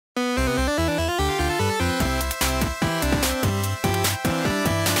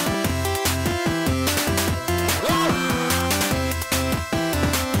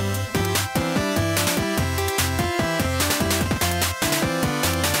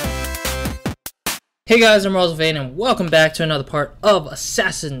Hey guys, I'm RozaldVaneGAME and welcome back to another part of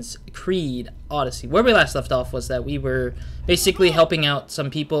Assassin's Creed Odyssey. Where we last left off was that we were basically helping out some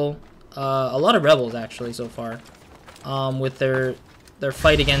people, a lot of rebels actually so far, with their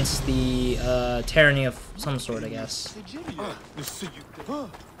fight against the tyranny of some sort, I guess.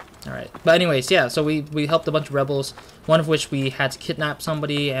 Alright, but anyways, yeah, so we helped a bunch of rebels, one of which we had to kidnap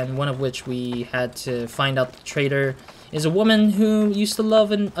somebody, and one of which we had to find out the traitor is a woman who used to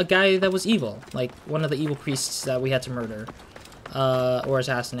love a guy that was evil, like one of the evil priests that we had to murder, or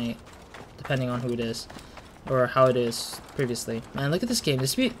assassinate, depending on who it is, or how it is previously. Man, look at this game.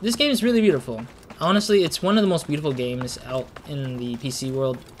 This game is really beautiful. Honestly, it's one of the most beautiful games out in the PC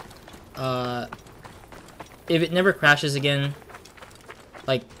world. If it never crashes again,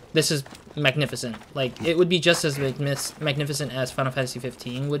 like, this is magnificent. Like, it would be just as magnificent as Final Fantasy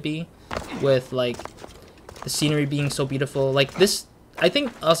 15 would be, with, like, the scenery being so beautiful. Like, this, I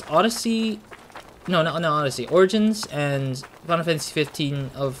think, Odyssey, no, not Odyssey, Origins and Final Fantasy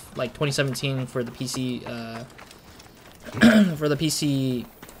 15 of, like, 2017 for the PC, for the PC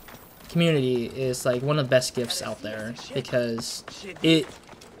community is, like, one of the best gifts out there, because it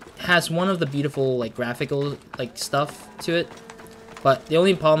has one of the beautiful, like, graphical, like, stuff to it. But the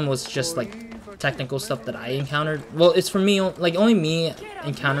only problem was just, like, technical stuff that I encountered. Well, it's for me, like, only me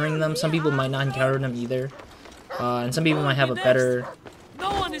encountering them. Some people might not encounter them either. And some people might have a better... No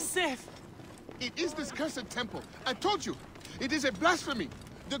one is safe! It is this cursed temple. I told you. It is a blasphemy.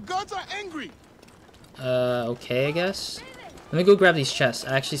 The gods are angry. Okay, I guess. Let me go grab these chests.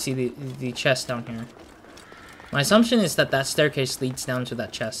 I actually see the chest down here. My assumption is that that staircase leads down to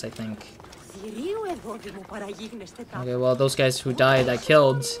that chest, I think. Okay, well, those guys who died, I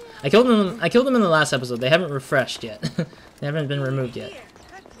killed them in the last episode. They haven't refreshed yet. They haven't been removed yet.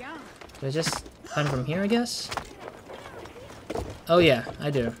 Do I just climb from here, I guess? Oh yeah, I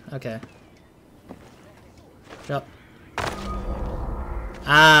do. Okay. Drop.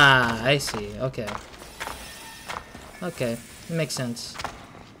 Ah, I see. Okay. Okay, it makes sense.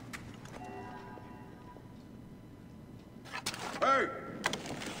 Hey!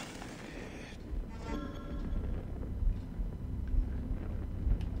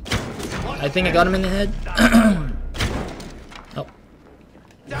 I think I got him in the head. Oh.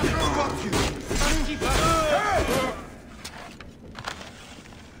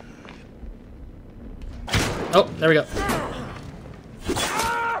 Oh, there we go.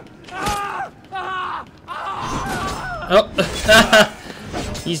 Oh,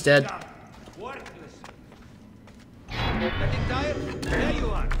 he's dead.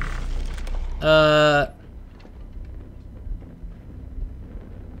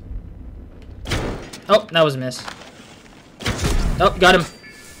 Oh, that was a miss. Oh, got him.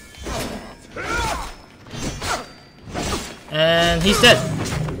 And he's dead.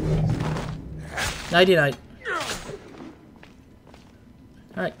 99.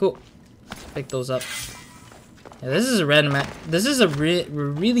 Alright, cool. Pick those up. Yeah, this is a random... This is a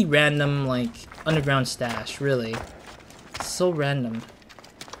really random, like, underground stash, really. It's so random.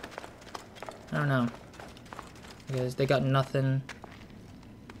 I don't know. Because they got nothing.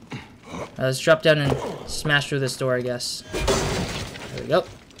 Let's drop down and smash through this door, I guess. There we go.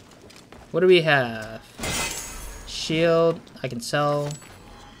 What do we have? Shield. I can sell.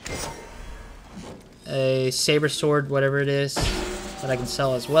 A saber sword, whatever it is, that I can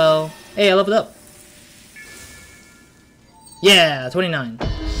sell as well. Hey, I leveled up. Yeah, 29.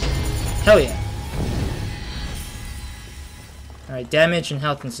 Hell yeah. Alright, damage and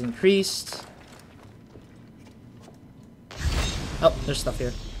health is increased. Oh, there's stuff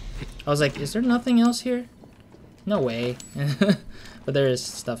here. I was like, is there nothing else here? No way. But there is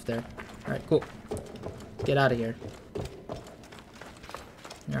stuff there. Alright, cool. Get out of here.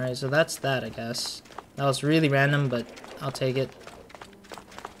 Alright, so that's that, I guess. That was really random, but I'll take it.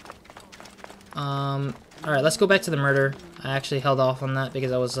 Alright, let's go back to the murder. I actually held off on that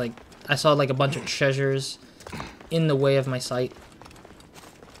because I was like, I saw like a bunch of treasures in the way of my sight.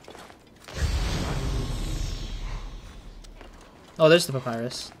 Oh, there's the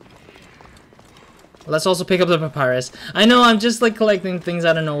papyrus. Let's also pick up the papyrus. I know I'm just like collecting things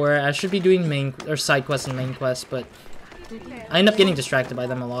out of nowhere. I should be doing main or side quests and main quests, but I end up getting distracted by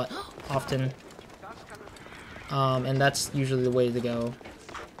them a lot, often. And that's usually the way to go.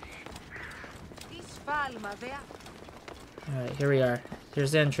 Alright, here we are.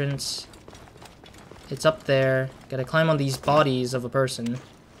 Here's the entrance. It's up there. Gotta climb on these bodies of a person.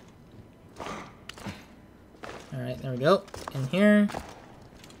 Alright, there we go. In here.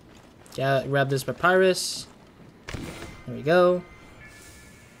 Yeah, grab this papyrus. There we go.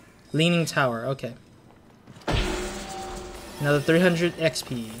 Leaning tower, okay. Another 300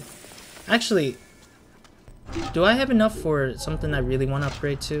 XP. Actually, Do I have enough for something I really want to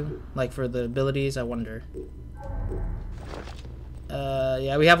upgrade to? Like for the abilities, I wonder.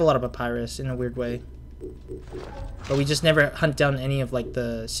 Yeah, we have a lot of papyrus in a weird way. But we just never hunt down any of like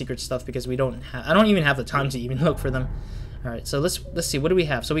the secret stuff because we don't have, I don't even have the time to even look for them. Alright, so let's see, what do we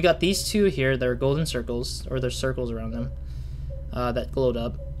have? So we got these two here, they're golden circles, or there's circles around them. That glowed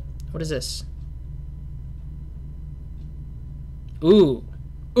up. What is this? Ooh.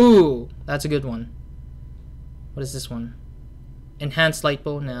 Ooh, that's a good one. What is this one? Enhanced light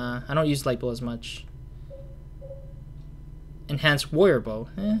bow? Nah, I don't use light bow as much. Enhanced warrior bow?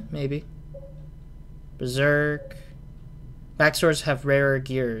 Maybe. Berserk. Backswords have rarer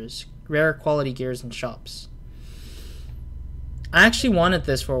gears. Rarer quality gears in shops. I actually wanted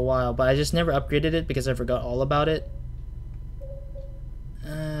this for a while, but I just never upgraded it because I forgot all about it.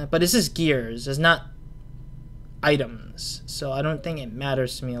 But this is gears. It's not items. So I don't think it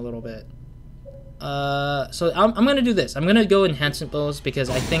matters to me a little bit. So I'm going to do this. I'm going to go enhancement bows because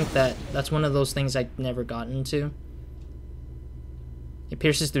I think that's one of those things I never got into. It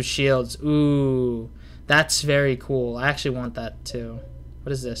pierces through shields. Ooh, that's very cool. I actually want that too.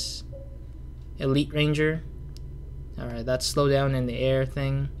 What is this? Elite Ranger. Alright, that's slow down in the air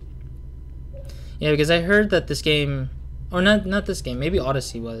thing. Yeah, because I heard that this game, or not this game, maybe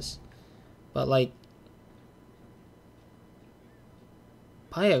Odyssey was. But like,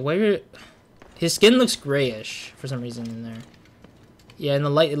 Paya, where, his skin looks grayish for some reason in there. Yeah, in the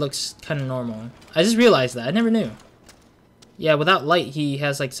light it looks kind of normal. I just realized that. I never knew. Yeah, without light he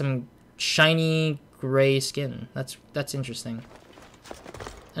has like some shiny gray skin. That's interesting.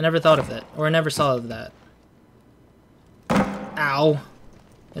 I never thought of that, or I never saw of that. Ow.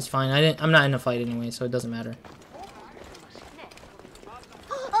 It's fine. I'm not in a fight anyway, so it doesn't matter.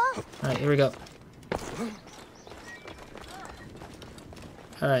 Alright, here we go.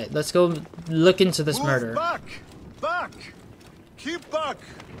 Alright, let's go look into this murder. Back! Back! Keep back!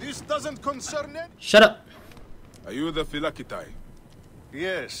 This doesn't concern it. Shut up! Are you the Philakitai?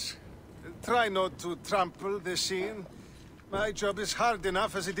 Yes. Try not to trample the scene. My job is hard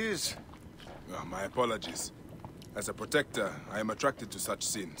enough as it is. Oh, my apologies. As a protector, I am attracted to such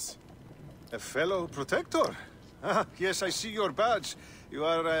scenes. A fellow protector? Ah, yes, I see your badge. You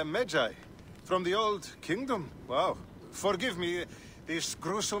are a Magi. From the old kingdom. Wow. Forgive me, this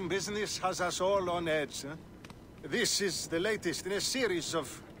gruesome business has us all on edge. Huh? This is the latest in a series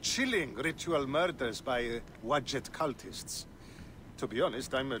of chilling ritual murders by Wadjet cultists. To be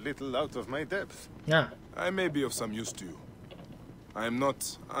honest, I'm a little out of my depth. Yeah. I may be of some use to you. I am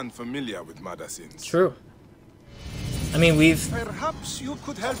not unfamiliar with murder scenes. True. I mean, Perhaps you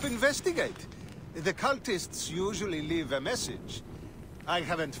could help investigate. The cultists usually leave a message. I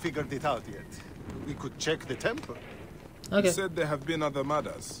haven't figured it out yet. We could check the temple. Okay. You said there have been other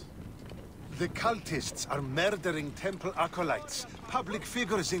murders. The cultists are murdering temple acolytes, public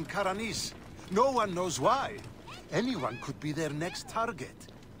figures in Karanis. No one knows why. Anyone could be their next target.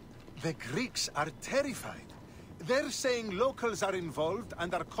 The Greeks are terrified. They're saying locals are involved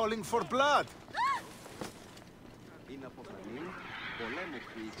and are calling for blood.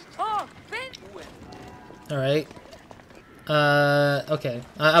 Alright. Okay.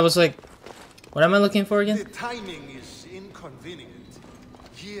 I was like, what am I looking for again? The timing is inconvenient.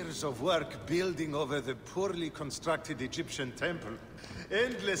 Years of work building over the poorly constructed Egyptian temple.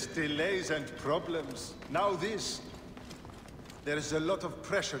 Endless delays and problems. Now this. There is a lot of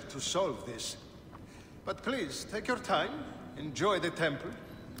pressure to solve this. But please, take your time. Enjoy the temple.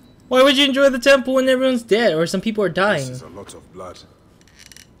 Why would you enjoy the temple when everyone's dead or some people are dying? This is a lot of blood.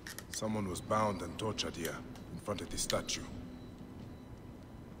 Someone was bound and tortured here, in front of the statue.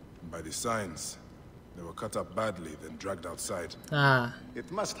 And by the signs, they were cut up badly, then dragged outside. Ah.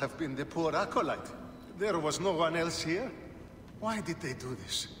 It must have been the poor acolyte. There was no one else here. Why did they do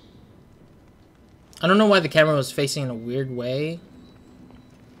this? I don't know why the camera was facing in a weird way.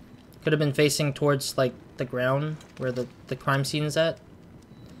 Could have been facing towards, like, the ground where the crime scene is at.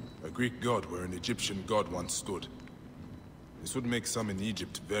 A Greek god where an Egyptian god once stood. This would make some in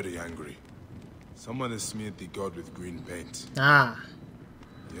Egypt very angry. Someone has smeared the god with green paint. Ah.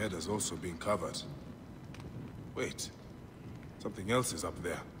 The head has also been covered. Wait. Something else is up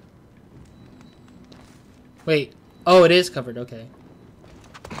there. Wait. Oh, it is covered. Okay.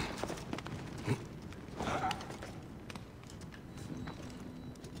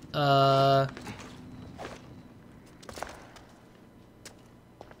 How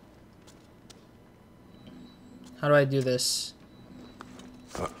do I do this?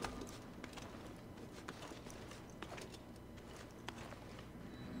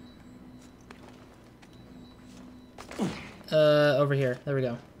 Over here. There we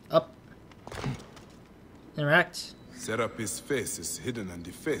go. Up. interact. Serapis' face is hidden and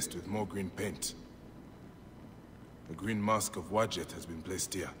defaced with more green paint. The green mask of Wadjet has been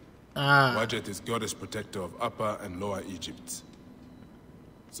placed here. Wadjet is goddess protector of Upper and Lower Egypt.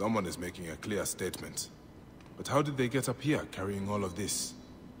 Someone is making a clear statement. But how did they get up here carrying all of this?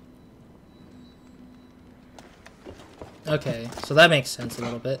 Okay, so that makes sense a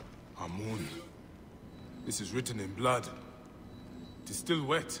little bit. Amun. This is written in blood. It is still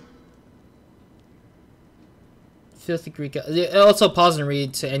wet. Filthy Greek. Also pause and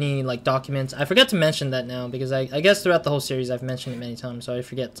read to any like documents. I forget to mention that now because I guess throughout the whole series I've mentioned it many times, so I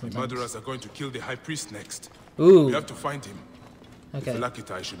forget sometimes. The murderers are going to kill the High Priest next. Ooh. We have to find him. Okay.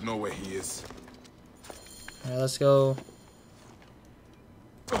 Phylakitai should know where he is. Alright, let's go.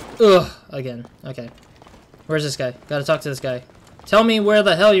 Ugh, again. Okay. Where's this guy? Gotta talk to this guy. Tell me where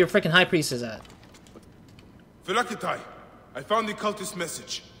the hell your freaking High Priest is at. Phylakitai, I found the cultist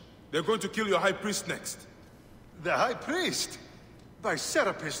message. They're going to kill your High Priest next. The High Priest? By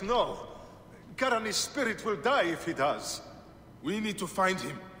Serapis, no. Garani's spirit will die if he does. We need to find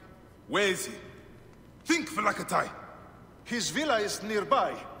him. Where is he? Think, Phylakitai! His villa is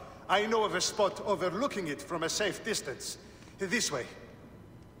nearby. I know of a spot overlooking it from a safe distance. This way.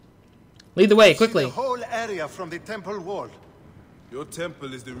 Lead the way, See quickly. the whole area from the temple wall. Your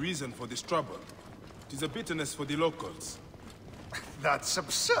temple is the reason for this trouble. It is a bitterness for the locals. That's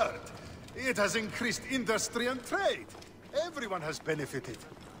absurd. It has increased industry and trade. Everyone has benefited.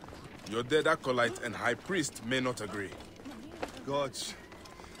 Your dead acolyte and High Priest may not agree. Gods,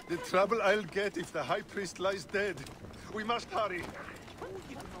 the trouble I'll get if the High Priest lies dead. We must hurry.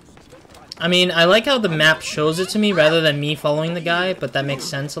 I mean, I like how the map shows it to me rather than me following the guy, but that makes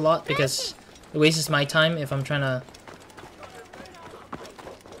sense a lot because it wastes my time if I'm trying to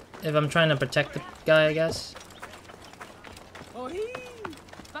protect the guy, I guess.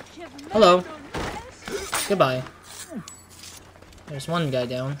 Hello. Goodbye. There's one guy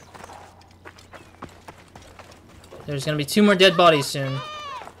down. There's gonna be 2 more dead bodies soon.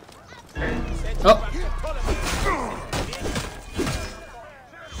 Oh.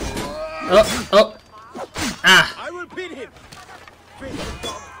 Oh, oh. Ah. I will beat him.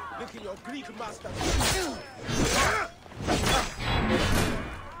 Look at your Greek master.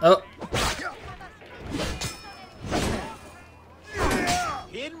 Oh.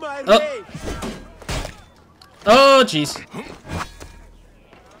 In my Oh. way. Oh, jeez.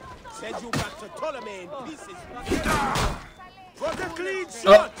 Send you back to Ptolemy in pieces. For the clean Oh.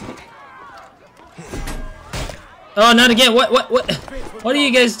 shot. Oh, not again. What? What are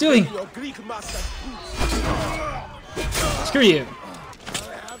you guys doing? Your Greek master. Screw you. I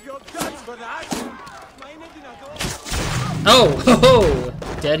have your guts for that. Oh, ho, ho.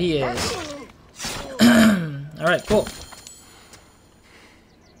 Dead he is. Alright, cool.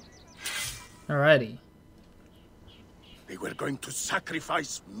 Alrighty. They were going to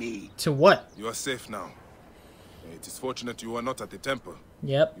sacrifice me. To what? You are safe now. It is fortunate you are not at the temple.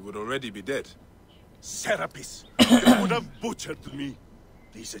 Yep. You would already be dead. Serapis, you would have butchered me.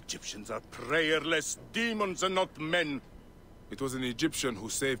 These Egyptians are prayerless demons and not men. It was an Egyptian who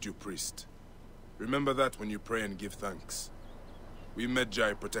saved you, priest. Remember that when you pray and give thanks. We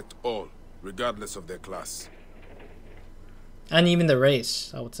Medjay protect all, regardless of their class. And even the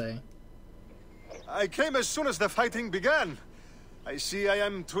race, I would say. I came as soon as the fighting began. I see I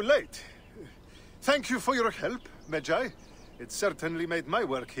am too late. Thank you for your help, Medjay. It certainly made my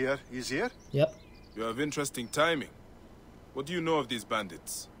work here easier. Yep. You have interesting timing. What do you know of these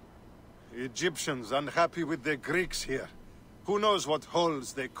bandits? Egyptians unhappy with the Greeks here. Who knows what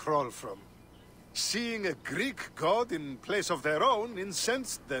holes they crawl from? Seeing a Greek god in place of their own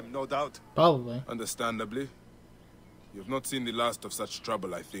incensed them, no doubt. Probably. Understandably. You have not seen the last of such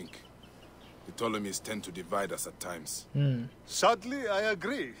trouble, I think. The Ptolemies tend to divide us at times. Sadly, I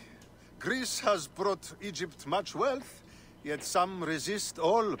agree. Greece has brought Egypt much wealth, yet some resist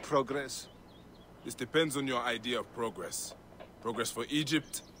all progress. This depends on your idea of progress. Progress for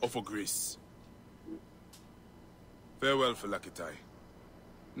Egypt or for Greece. Farewell, Phylakitai.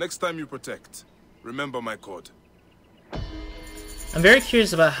 Next time you protect, remember my code. I'm very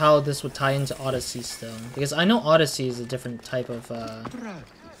curious about how this would tie into Odyssey still. Because I know Odyssey is a different type of,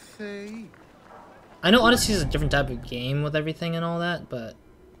 I know Odyssey is a different type of game with everything and all that, but...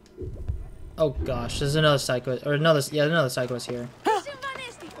 Oh gosh, there's another side quest, or another side quest here.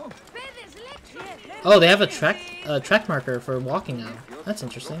 Oh, they have a track marker for walking now. That's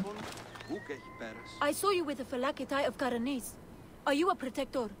interesting. I saw you with the Phylakitai of Karanis. Are you a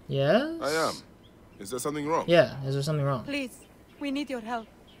protector? Yes? I am. Is there something wrong? Yeah, is there something wrong? Please, we need your help.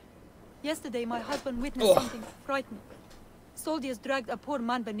 Yesterday, my husband witnessed something frightening. Soldiers dragged a poor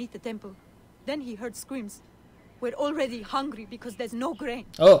man beneath the temple. Then he heard screams. We're already hungry because there's no grain.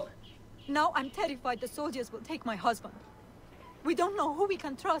 Oh. Now I'm terrified the soldiers will take my husband. We don't know who we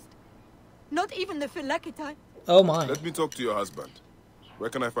can trust. Not even the Philakitai. Oh my. Let me talk to your husband. Where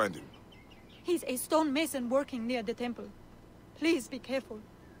can I find him? He's a stonemason working near the temple. Please be careful.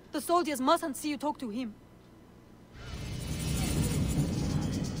 The soldiers mustn't see you talk to him.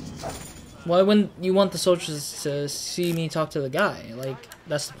 Why wouldn't you want the soldiers to see me talk to the guy? Like,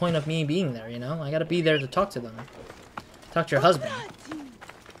 that's the point of me being there, you know? I gotta be there to talk to them. Talk to your husband.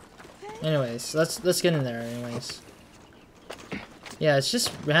 Anyways, let's get in there anyways. Yeah, it's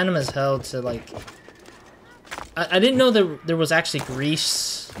just random as hell to, like... I didn't know that there was actually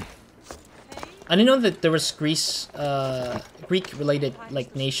Greece... I didn't know that there was Greek-related,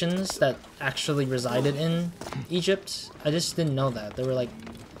 like, nations that actually resided in Egypt. I just didn't know that. There were, like,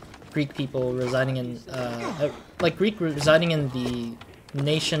 Greek people residing in, Greek residing in the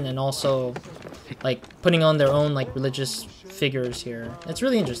nation and also, like, putting on their own, like, religious figures here. It's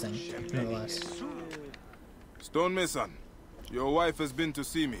really interesting, nonetheless. Stonemason, your wife has been to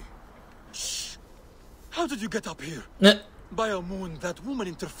see me. Shh! How did you get up here? By a moon, that woman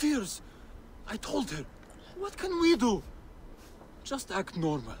interferes. I told her. What can we do? Just act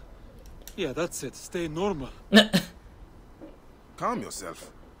normal. Yeah, that's it. Stay normal. Calm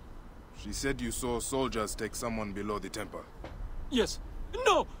yourself. She said you saw soldiers take someone below the temple. Yes.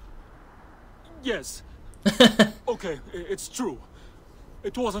 No! Yes. Okay, it's true.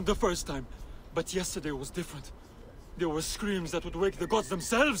 It wasn't the first time. But yesterday was different. There were screams that would wake the gods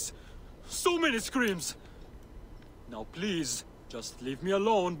themselves. So many screams. Now please, just leave me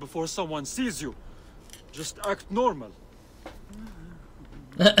alone before someone sees you. Just act normal.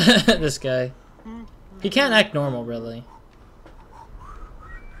 This guy. He can't act normal, really.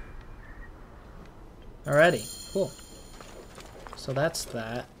 Alrighty, cool. So that's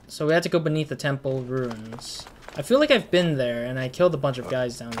that. So we had to go beneath the temple ruins. I feel like I've been there, and I killed a bunch of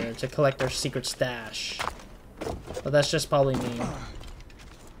guys down there to collect their secret stash. But that's just probably me.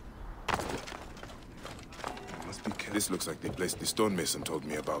 This looks like the place the stonemason told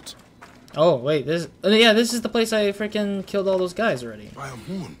me about. Oh, wait, yeah, this is the place I freaking killed all those guys already. By a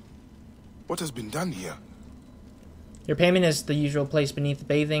moon. What has been done here? Your payment is the usual place beneath the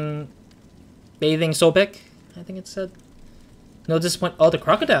bathing Sobek, I think it said. No disappoint. Oh, the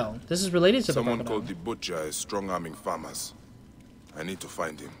crocodile. This is related to the crocodile. Someone called the butcher is strong-arming farmers. I need to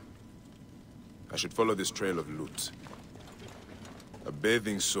find him. I should follow this trail of loot. A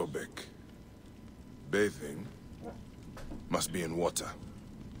bathing Sobek. Bathing must be in water.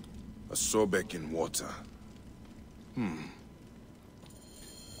 A Sobek in water.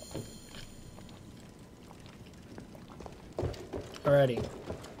 Alrighty.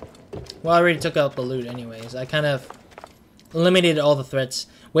 Well, I already took out the loot anyways. I kind of eliminated all the threats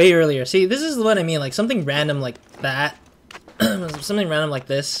way earlier. See, this is what I mean. Like, something random like that. Something random like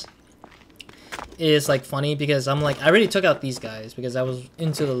this is, like, funny because I'm like, I already took out these guys because I was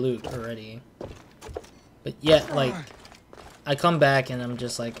into the loot already. But yet, like, I come back and I'm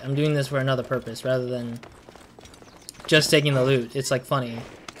just like, I'm doing this for another purpose rather than just taking the loot. It's, like, funny.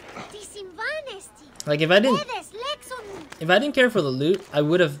 Like, if I didn't care for the loot, I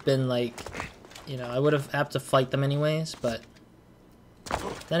would have been like, you know, I would have had to fight them anyways, but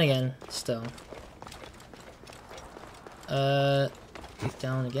then again, still.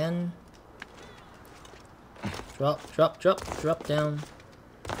 Down again. Drop down.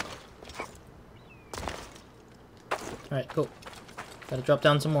 Alright, cool. Gotta drop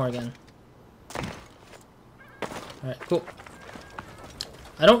down some more again. Alright, cool.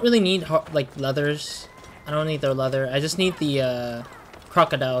 I don't really need, like, leathers. I don't need their leather. I just need the,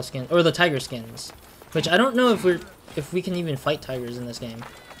 crocodile skin, or the tiger skins. Which I don't know if we can even fight tigers in this game.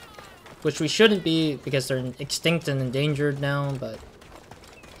 Which we shouldn't be, because they're extinct and endangered now, but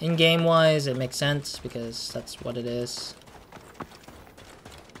in-game wise, it makes sense, because that's what it is.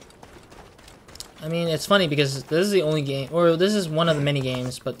 I mean, it's funny, because this is the only game, or this is one of the many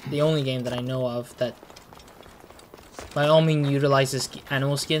games, but the only game that I know of that by all means utilizes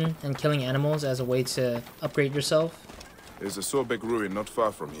animal skin and killing animals as a way to upgrade yourself. There's a Sobek ruin not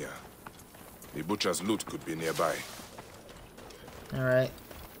far from here. The butcher's loot could be nearby. Alright.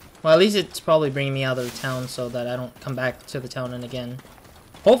 Well, at least it's probably bringing me out of the town so that I don't come back to the town and again.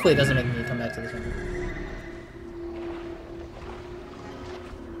 Hopefully it doesn't make me come back to the town.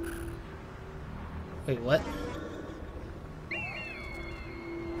 Wait, what?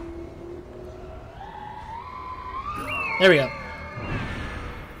 There we go.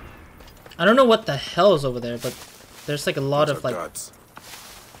 I don't know what the hell is over there, but there's like a lot of like... Guards.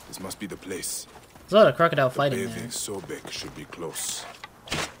 This must be the place. There's a lot of crocodile fighting there. Bathing Sobek should be close.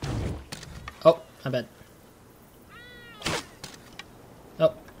 Oh, my bad.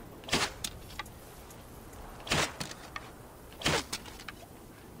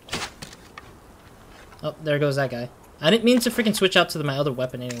 Oh, there goes that guy. I didn't mean to freaking switch out to my other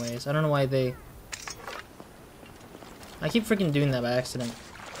weapon anyways. I don't know why they... I keep freaking doing that by accident.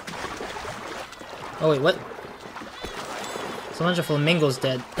 Oh wait, what? It's a bunch of flamingos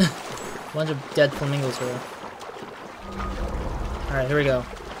dead. A bunch of dead flamingos here. Alright, here we go.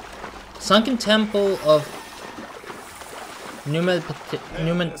 Sunken Temple of Numa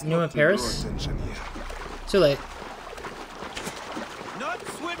Paris? Too late. Not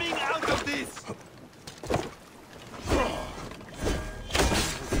swimming out of this.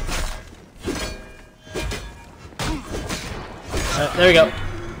 Alright, there we go.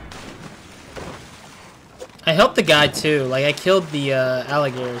 I helped the guy too. Like, I killed the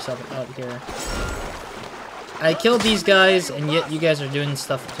alligators out here. I killed these guys, and yet you guys are doing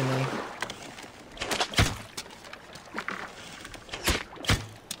stuff to me.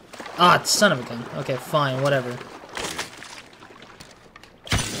 Ah, son of a gun. Okay, fine, whatever.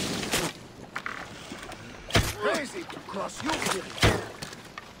 Crazy to cross you.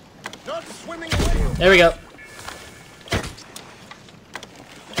 Not swimming away. There we go.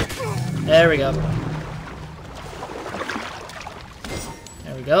 There we go.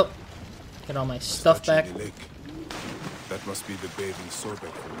 There we go. Get all my stuff back. That must be the bathing sorbet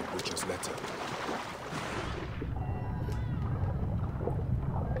from the butcher's letter.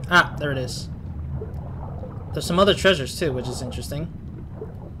 Ah, there it is. There's some other treasures too, which is interesting.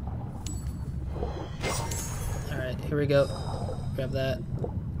 Alright, here we go. Grab that.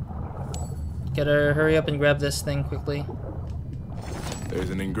 Gotta hurry up and grab this thing quickly. There is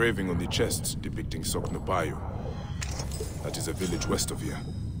an engraving on the chest depicting Soknopayu. That is a village west of here.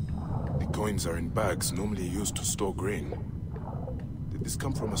 The coins are in bags normally used to store grain. Did this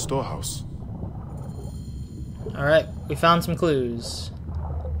come from a storehouse? Alright, we found some clues.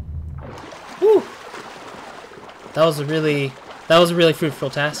 Woo! That was a really fruitful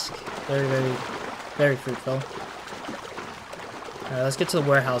task. Very fruitful. Alright, let's get to the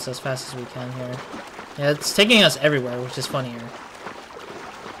warehouse as fast as we can here. Yeah, it's taking us everywhere, which is funnier.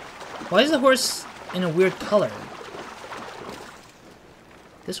 Why is the horse in a weird color?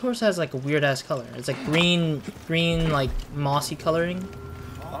 This horse has like a weird ass color. It's like green like mossy coloring.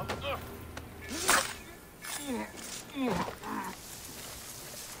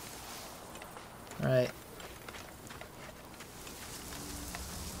 Alright.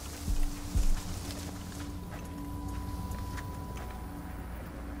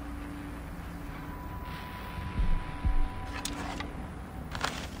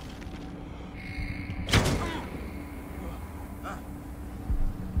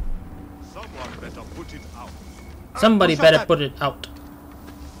 Somebody better put it out.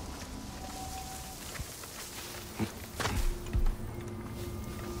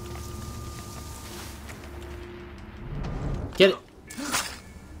 Get it.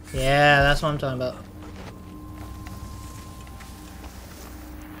 Yeah, that's what I'm talking about.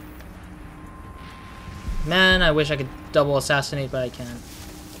 Man, I wish I could double assassinate, but I can't.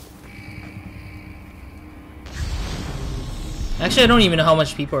 Actually, I don't even know how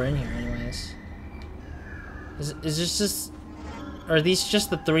much people are in here anyways. Is this just... Are these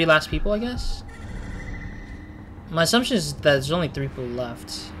just the 3 last people, I guess? My assumption is that there's only 3 people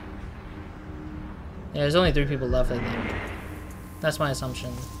left. Yeah, there's only 3 people left, I think. That's my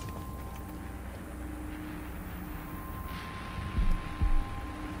assumption.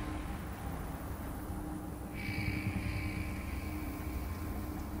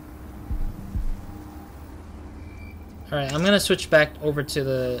 Alright, I'm gonna switch back over to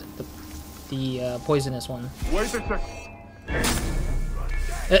the poisonous one. Wait a sec.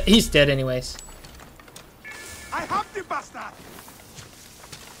 He's dead anyways. I have the bastard.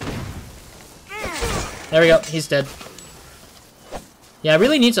 There we go, he's dead. Yeah, I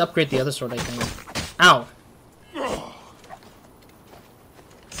really need to upgrade the other sword, I think. Ow!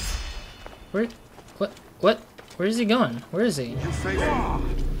 Where? What? Where is he going? Where is he?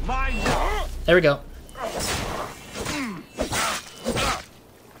 There we go.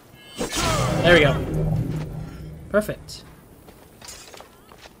 There we go. Perfect.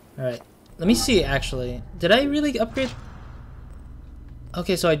 Alright. Let me see, actually. Did I really upgrade?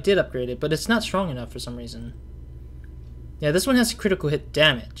 Okay, so I did upgrade it, but it's not strong enough for some reason. Yeah, this one has critical hit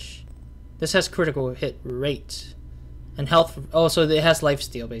damage. This has critical hit rate. And health... Oh, so it has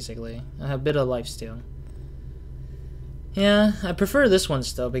lifesteal, basically. A bit of lifesteal. Yeah, I prefer this one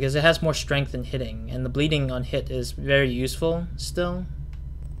still, because it has more strength in hitting. And the bleeding on hit is very useful, still.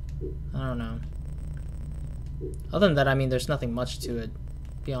 I don't know. Other than that, I mean, there's nothing much to it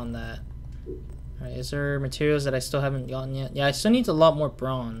beyond that. Alright, is there materials that I still haven't gotten yet? Yeah, I still need a lot more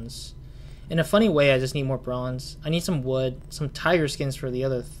bronze. In a funny way, I just need more bronze. I need some wood, some tiger skins for the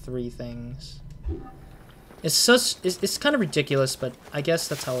other 3 things. It's kind of ridiculous, but I guess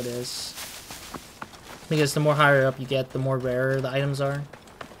that's how it is. Because the more higher up you get, the more rarer the items are.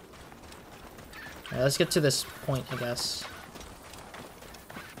 Alright, let's get to this point, I guess.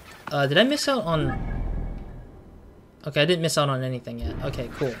 Did I miss out on... Okay, I didn't miss out on anything yet. Okay,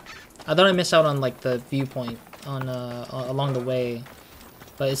 cool. I thought I missed out on, like, the viewpoint on along the way.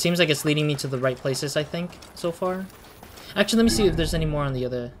 But it seems like it's leading me to the right places, I think, so far. Actually, let me see if there's any more on the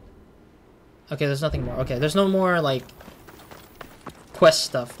other... Okay, there's nothing more. Okay, there's no more, like, quest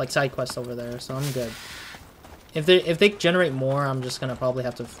stuff, like side quests over there, so I'm good. If they generate more, I'm just gonna probably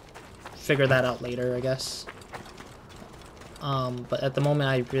have to figure that out later, I guess. But at the moment,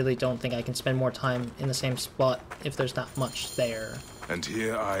 I really don't think I can spend more time in the same spot if there's not much there. And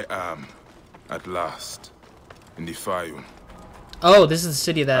here I am, at last, in the Fayum. Oh, this is the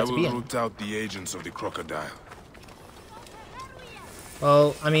city that I have to be in. I will root out the agents of the crocodile.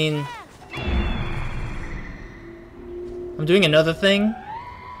 Well, I mean... I'm doing another thing.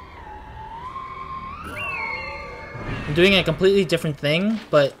 I'm doing a completely different thing,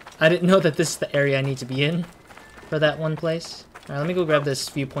 but I didn't know that this is the area I need to be in for that one place. Alright, let me go grab this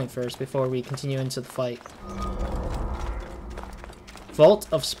viewpoint first before we continue into the fight. Vault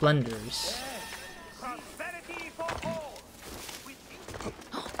of Splendors.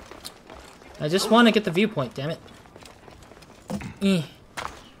 I just want to get the viewpoint, damn it.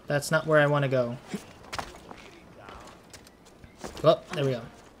 That's not where I want to go. Oh, there we go.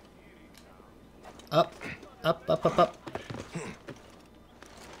 Up, up, up, up, up.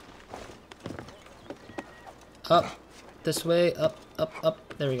 Up, this way, up, up,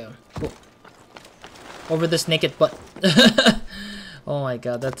 up. There we go. Cool. Over this naked butt. Oh my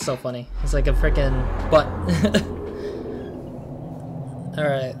god, that's so funny. It's like a freaking butt.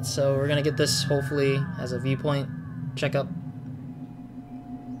 Alright, so we're gonna get this hopefully as a viewpoint checkup.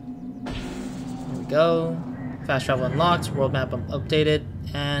 Here we go. Fast travel unlocked, world map updated,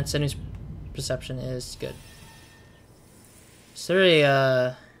 and settings perception is good. Is there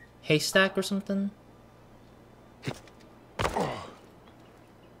a haystack or something?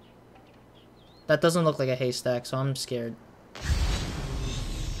 That doesn't look like a haystack, so I'm scared.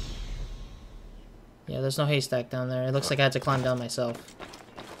 Yeah, there's no haystack down there. It looks like I had to climb down myself.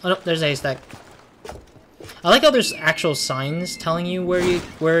 Oh no, there's a haystack. I like how there's actual signs telling you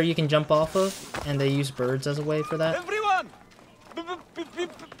where you can jump off of, and they use birds as a way for that. Everyone,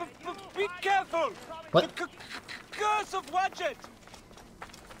 be careful. What? The curse of Wadjet.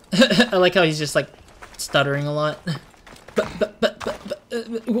 I like how he's just like stuttering a lot.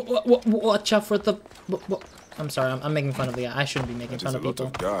 Watch out for the. I'm sorry, I'm making fun of the guy. I shouldn't be making fun of people. That is a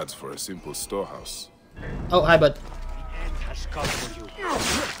lot of guards for a simple storehouse. Oh, hi, bud. The end has come for you.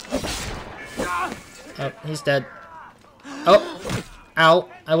 Oh, he's dead. Oh, ow!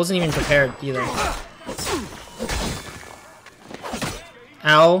 I wasn't even prepared either.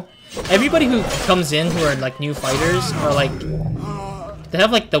 Ow! Everybody who comes in who are like new fighters are like they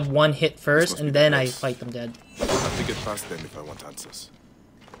have like the one hit first, and then I fight them dead. I have to get past them if I want answers.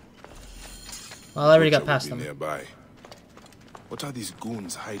 Well, I already got past them. Nearby. What are these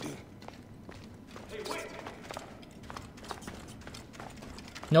goons hiding?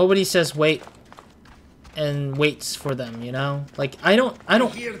 Nobody says wait and waits for them, you know? Like I don't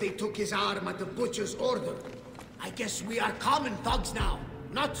Here they took his arm at the butcher's order. I guess we are common thugs now,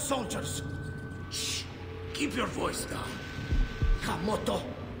 not soldiers. Shh. Keep your voice down. Kamoto,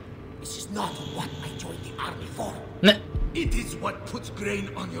 this is not what I joined the army for. Nah. It is what puts grain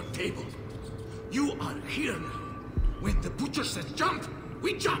on your table. You are here now. When the butcher says jump,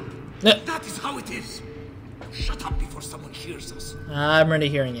 we jump. Nah. That is how it is. Shut up before someone hears us. I'm already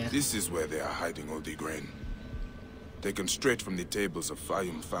hearing you. This is where they are hiding all the grain. Taken straight from the tables of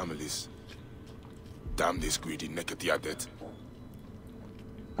Fayum families. Damn this greedy Nekatiadet.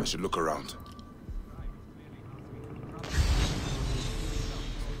 I should look around.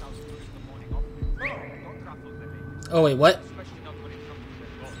 Oh wait, what?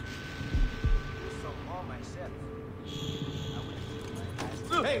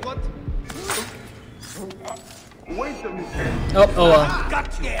 Hey, what? Wait a minute. Oh, oh well.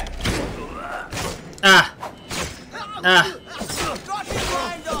 Got here. Ah. Ah.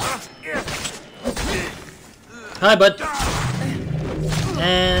 Hi, bud.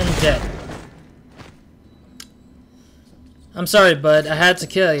 And dead. I'm sorry, bud. I had to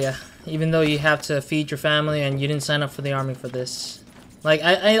kill you. Even though you have to feed your family and you didn't sign up for the army for this. Like,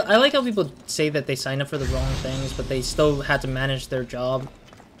 I like how people say that they sign up for the wrong things, but they still had to manage their job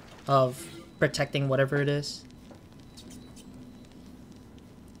of protecting whatever it is.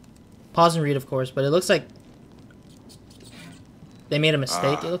 Pause and read, of course, but it looks like they made a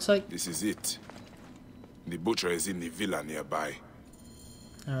mistake, it looks like. This is it. The butcher is in the villa nearby.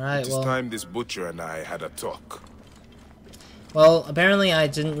 Alright, It's time this butcher and I had a talk. Well, apparently I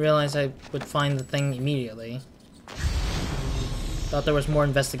didn't realize I would find the thing immediately. Thought there was more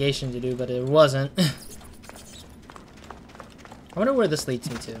investigation to do, but it wasn't. I wonder where this leads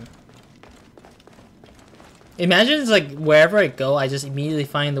me to. Imagine it's like wherever I go, I just immediately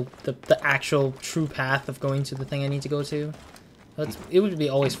find the actual true path of going to the thing I need to go to. It would be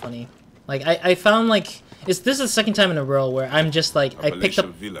always funny. Like I found like this is the second time in a row where I'm just like I picked up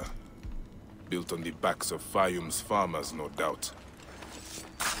villa, built on the backs of Fayum's farmers, no doubt.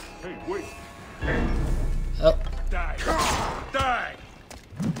 Hey, wait. Oh. Die. Die.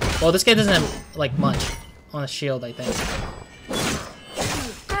 Well, this guy doesn't have like much on a shield, I think.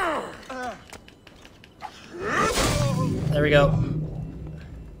 There we go.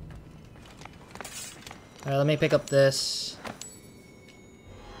 Alright, let me pick up this.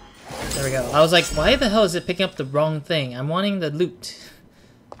 There we go. I was like, why the hell is it picking up the wrong thing? I'm wanting the loot.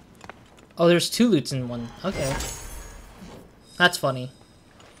 Oh, there's 2 loots in one. Okay. That's funny.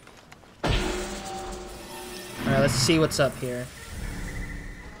 Alright, let's see what's up here.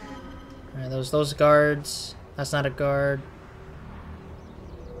 Alright, those guards. That's not a guard.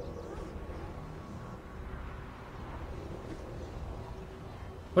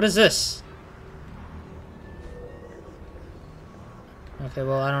 What is this? Okay,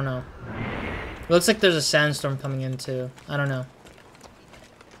 well, I don't know. It looks like there's a sandstorm coming in, too. I don't know.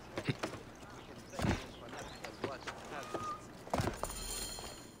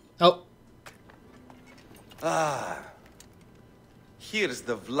 Oh. Ah. Here's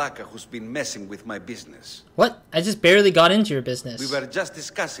the Vlaka who's been messing with my business. What? I just barely got into your business. We were just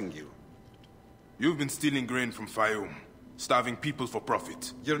discussing you. You've been stealing grain from Fayum, starving people for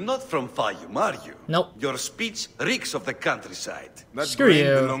profit. You're not from Fayum, are you? Nope. Your speech reeks of the countryside. That Screw grain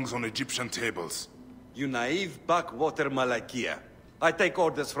you. belongs on Egyptian tables. You naive backwater Malakia. I take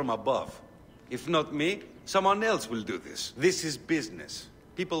orders from above. If not me, someone else will do this. This is business.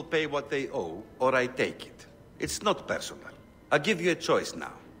 People pay what they owe, or I take it. It's not personal. I give you a choice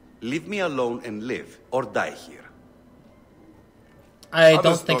now. Leave me alone and live, or die here. I don't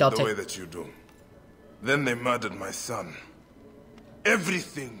Others think thought I'll the take... way that you do. Then they murdered my son.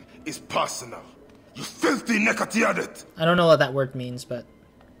 Everything is personal. You filthy Nekatiadet! I don't know what that word means, but...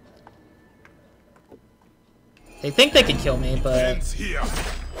 They think they can kill me, but... Hands here!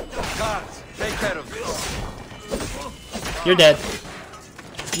 Guards, take care of this. You're dead.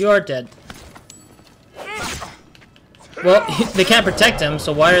 You are dead. Well, they can't protect him,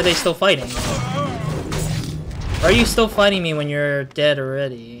 so why are they still fighting? Why are you still fighting me when you're dead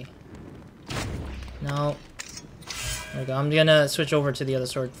already? No. There we go. I'm gonna switch over to the other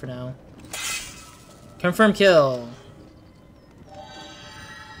sword for now. Confirm kill.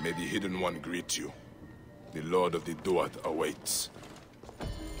 May the Hidden One greet you. The Lord of the Duat awaits.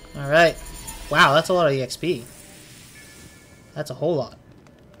 Alright. Wow, that's a lot of EXP. That's a whole lot.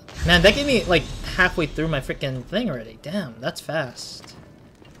 Man, that gave me, like, halfway through my freaking thing already. Damn, that's fast.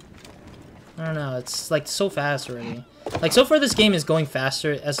 I don't know, it's, like, so fast already. Like, so far this game is going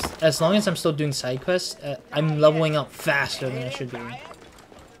faster. As long as I'm still doing side quests, I'm leveling up faster than I should be.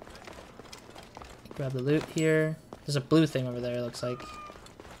 Grab the loot here. There's a blue thing over there, it looks like.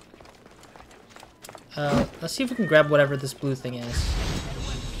 Let's see if we can grab whatever this blue thing is.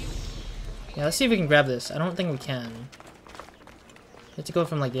 Yeah, let's see if we can grab this. I don't think we can. We have to go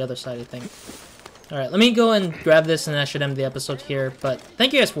from, like, the other side, I think. Alright, let me go and grab this, and I should end the episode here. But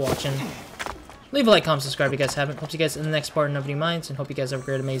thank you guys for watching. Leave a like, comment, subscribe if you guys haven't. Hope you guys in the next part of Nobody Minds, and hope you guys have a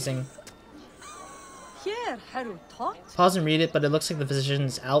great, amazing. Here, Haru talks. Pause and read it, but it looks like the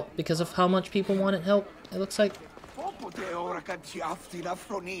physician's out because of how much people wanted help, it looks like.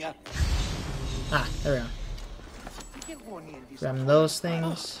 Ah, there we go. Grab those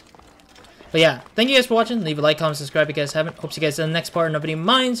things. But yeah, thank you guys for watching. Leave a like, comment, subscribe if you guys haven't. Hope you guys in the next part of Nobody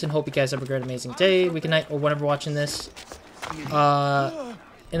Minds, and hope you guys have a great, amazing day, week, and night, or whenever watching this.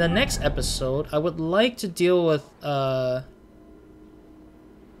 In the next episode, I would like to deal with, yeah,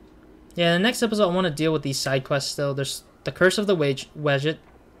 in the next episode, I want to deal with these side quests still. There's the Curse of the Wajet,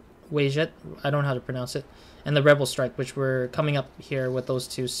 I don't know how to pronounce it, and the Rebel Strike, which we're coming up here with those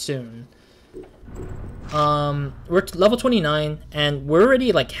two soon. We're level 29, and we're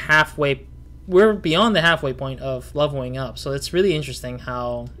already, like, we're beyond the halfway point of leveling up, so it's really interesting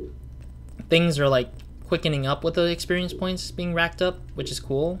how things are, like, quickening up with the experience points being racked up, which is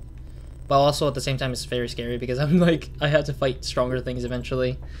cool. But also at the same time, it's very scary because I'm like, I have to fight stronger things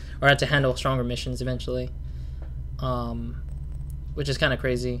eventually, or I have to handle stronger missions eventually, which is kind of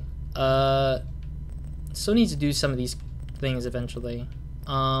crazy. Still need to do some of these things eventually.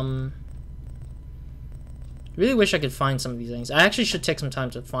 Really wish I could find some of these things. I actually should take some time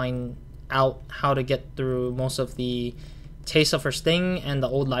to find out how to get through most of the Taste of First Sting and the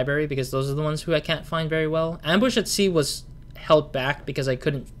old library, because those are the ones who I can't find very well. Ambush at Sea was held back because I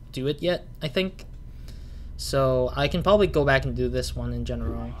couldn't do it yet, I think. So I can probably go back and do this one in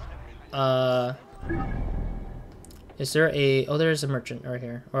general. Is there a... Oh, there's a merchant right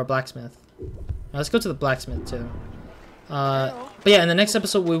here. Or a blacksmith. Let's go to the blacksmith too. But yeah, in the next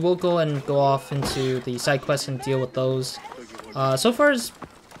episode we will go off into the side quests and deal with those. So far it's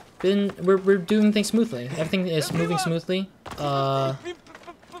been... We're doing things smoothly. Everything is moving smoothly. Yeah,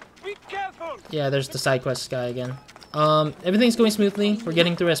 there's the side quest guy again. Everything's going smoothly. We're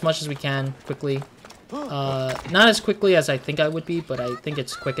getting through as much as we can quickly. Not as quickly as I think I would be, but I think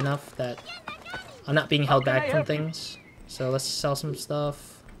it's quick enough that I'm not being held back from things. So let's sell some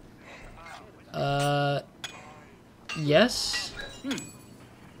stuff. Yes.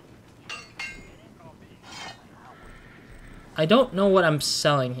 I don't know what I'm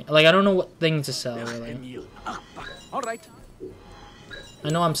selling here. Like, I don't know what thing to sell, really. Alright. I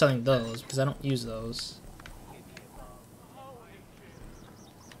know I'm selling those, because I don't use those.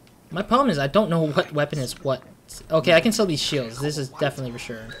 My problem is I don't know what weapon is what. Okay, I can sell these shields. This is definitely for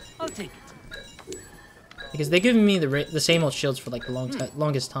sure. I'll take it. Because they're giving me the same old shields for like the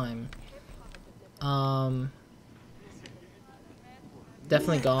longest time.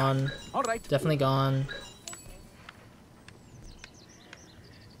 Definitely gone. Alright. Definitely gone.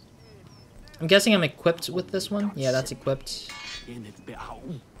 I'm guessing I'm equipped with this one. Yeah, that's equipped.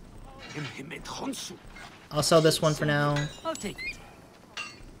 I'll sell this one for now. I'll take it.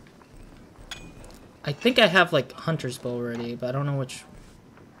 I think I have like Hunter's Bow already, but I don't know which.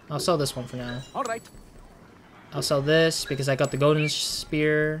 I'll sell this one for now. Alright. I'll sell this because I got the golden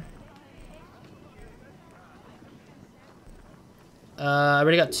spear. I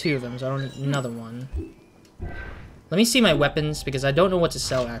already got 2 of them, so I don't need another one. Let me see my weapons because I don't know what to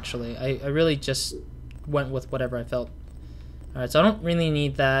sell actually. I really just went with whatever I felt. Alright, so I don't really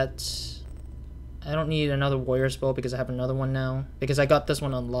need that. I don't need another warrior's bow because I have another one now. Because I got this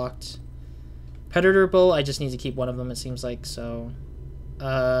one unlocked. Predator bow, I just need to keep one of them, it seems like, so...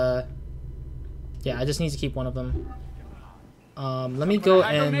 yeah, I just need to keep one of them. Let me go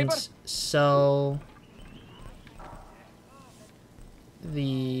and sell...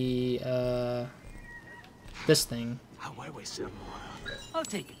 the, this thing. I'll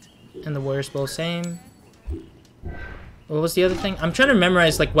take it. And the warrior's bow, same. What was the other thing? I'm trying to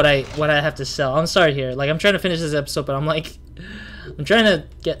memorize, like, what I have to sell. I'm sorry here. Like, I'm trying to finish this episode, but I'm, like... I'm trying to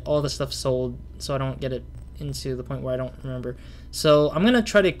get all the stuff sold so I don't get it into the point where I don't remember. So I'm gonna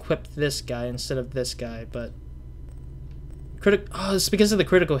try to equip this guy instead of this guy, but oh, it's because of the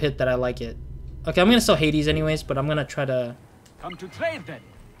critical hit that I like it. Okay, I'm gonna sell Hades anyways, but I'm gonna try to come to trade then.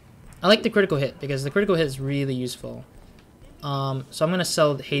 I like the critical hit because the critical hit is really useful. So I'm gonna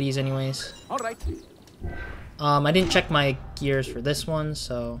sell Hades anyways. Alright. I didn't check my gears for this one,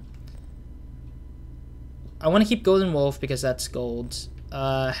 so I want to keep Golden Wolf because that's gold.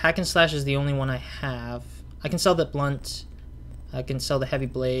 Hack and Slash is the only one I have. I can sell the blunt. I can sell the heavy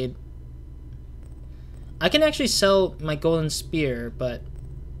blade. I can actually sell my golden spear, but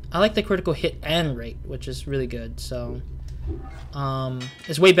I like the critical hit and rate, which is really good. So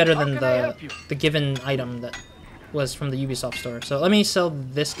it's way better than the given item that was from the Ubisoft store. So let me sell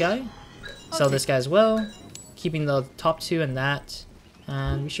this guy. Sell this guy as well. Keeping the top 2 and that.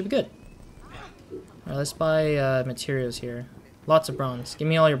 And we should be good. Alright, let's buy materials here. Lots of bronze. Give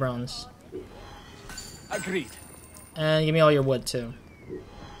me all your bronze. Agreed. And give me all your wood too.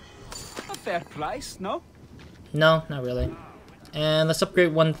 A fair price, no? No, not really. And let's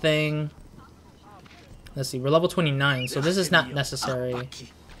upgrade one thing. Let's see, we're level 29, so this is not necessary.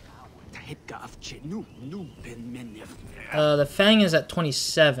 The Fang is at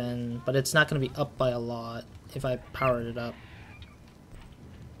 27, but it's not going to be up by a lot if I powered it up.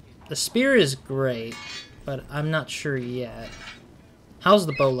 The spear is great, but I'm not sure yet. How's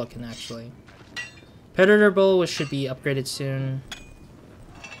the bow looking, actually? Predator bow should be upgraded soon.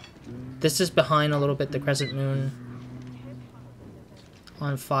 This is behind a little bit, the Crescent Moon.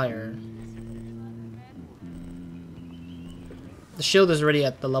 On fire. The shield is already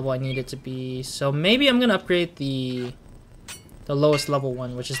at the level I need it to be, so maybe I'm gonna upgrade the lowest level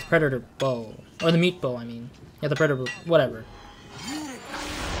one, which is the Predator bow. Or the meat bow, I mean. Yeah, the Predator bow, whatever.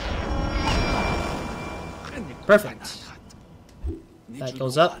 Perfect. That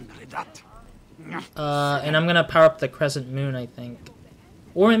goes up. And I'm gonna power up the Crescent Moon, I think.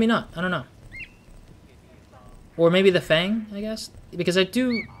 Or maybe not, I don't know. Or maybe the Fang, I guess? Because I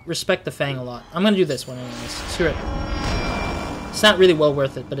do respect the Fang a lot. I'm gonna do this one anyways. Screw it. It's not really well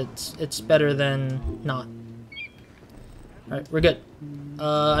worth it, but it's better than not. Alright, we're good.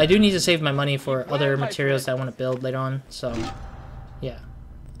 I do need to save my money for other materials that I want to build later on, so yeah.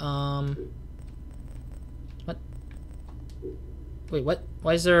 What? Wait, what?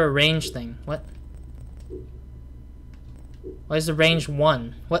 Why is there a range thing? What? Why is the range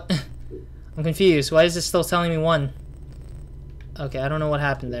 1? What? I'm confused. Why is it still telling me 1? Okay, I don't know what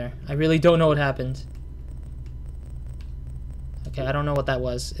happened there. I really don't know what happened. Okay, I don't know what that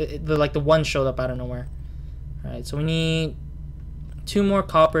was. Like the 1 showed up out of nowhere. Alright, so we need 2 more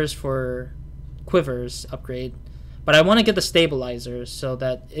coppers for quivers upgrade. But I want to get the stabilizer so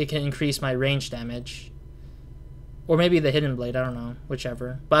that it can increase my range damage. Or maybe the hidden blade, I don't know.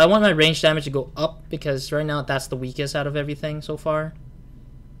 Whichever. But I want my range damage to go up because right now that's the weakest out of everything so far.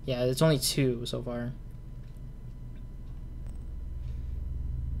 Yeah, it's only 2 so far.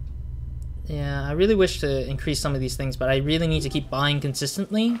 Yeah, I really wish to increase some of these things, but I really need to keep buying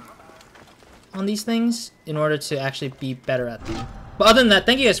consistently on these things in order to actually be better at them. But other than that,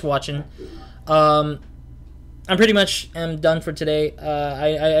 thank you guys for watching. I'm pretty much done for today.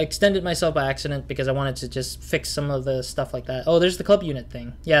 I extended myself by accident because I wanted to just fix some of the stuff like that. Oh, there's the club unit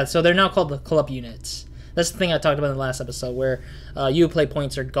thing. Yeah, so they're now called the club units. That's the thing I talked about in the last episode, where Uplay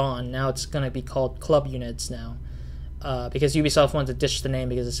points are gone. Now it's going to be called club units now. Because Ubisoft wanted to ditch the name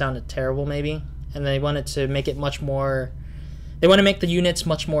because it sounded terrible, maybe. And they wanted to make it much more... They want to make the units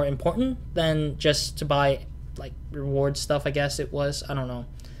much more important than just to buy, like, reward stuff, I guess it was. I don't know.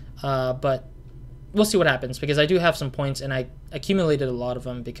 But we'll see what happens, because I do have some points, and I accumulated a lot of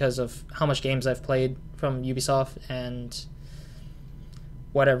them because of how much games I've played from Ubisoft and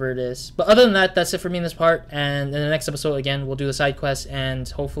whatever it is. But other than that, that's it for me in this part. And in the next episode, again, we'll do the side quest, and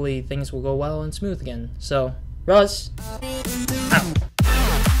hopefully things will go well and smooth again. So... Roz.